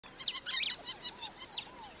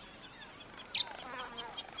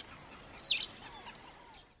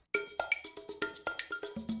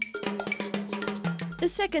The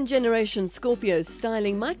second-generation Scorpio's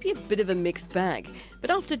styling might be a bit of a mixed bag, but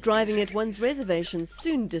after driving it, one's reservations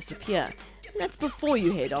soon disappear. And that's before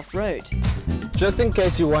you head off-road. Just in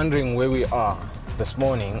case you're wondering where we are this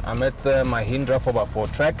morning, I'm at the Mahindra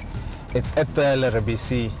 4x4 track. It's at the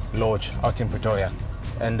Lerabisi Lodge out in Pretoria.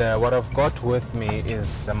 And what I've got with me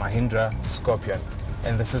is a Mahindra Scorpio.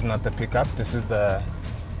 And this is not the pickup, this is the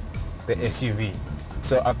SUV.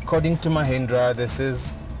 So according to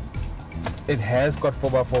Mahindra, it has got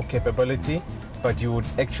 4x4 capability, but you would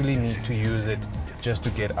actually need to use it just to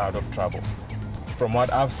get out of trouble. From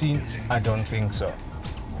what I've seen, I don't think so.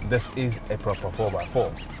 This is a proper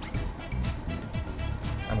 4x4.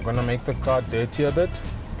 I'm gonna make the car dirty a bit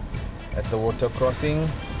at the water crossing.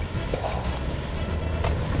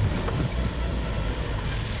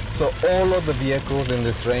 So all of the vehicles in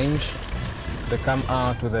this range, they come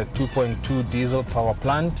out with a 2.2 diesel power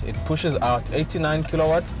plant. It pushes out 89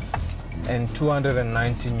 kilowatts and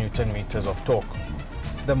 290 Newton meters of torque.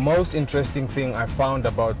 The most interesting thing I found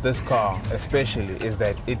about this car especially is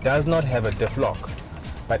that it does not have a diff lock,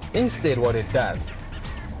 but instead what it does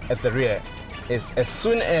at the rear is as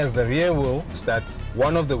soon as the rear wheel starts,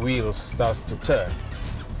 one of the wheels starts to turn,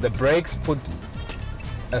 the brakes put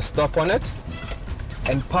a stop on it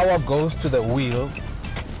and power goes to the wheel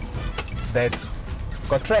that's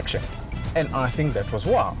got traction. And I think that was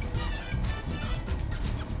wow.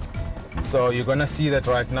 So you're gonna see that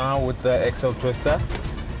right now with the axle twister.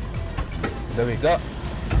 There we go.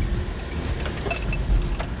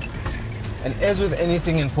 And as with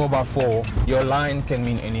anything in 4x4, your line can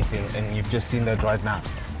mean anything, and you've just seen that right now.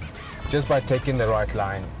 Just by taking the right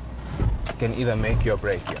line, it can either make you or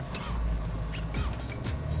break you.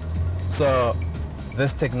 So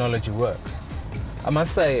this technology works. I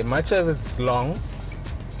must say, much as it's long,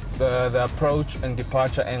 the approach and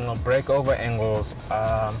departure angle, breakover angles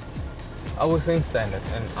are within standard,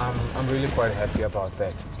 and I'm really quite happy about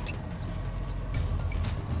that.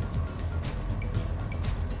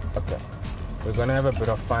 Okay, we're gonna have a bit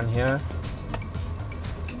of fun here.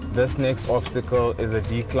 This next obstacle is a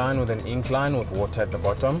decline with an incline with water at the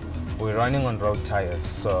bottom. We're running on road tires,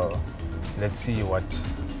 so let's see what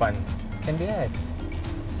fun can be had.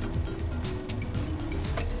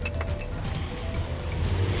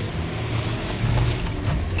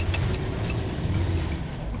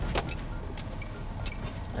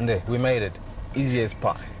 And there, we made it. Easy as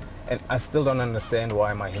pie. And I still don't understand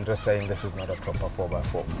why Mahindra saying this is not a proper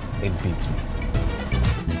 4x4. It beats me.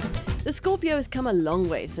 The Scorpio has come a long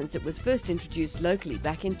way since it was first introduced locally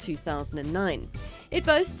back in 2009. It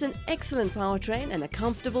boasts an excellent powertrain and a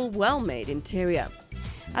comfortable, well-made interior.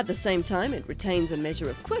 At the same time, it retains a measure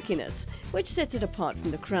of quirkiness, which sets it apart from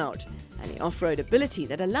the crowd, and the off-road ability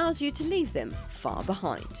that allows you to leave them far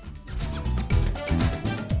behind.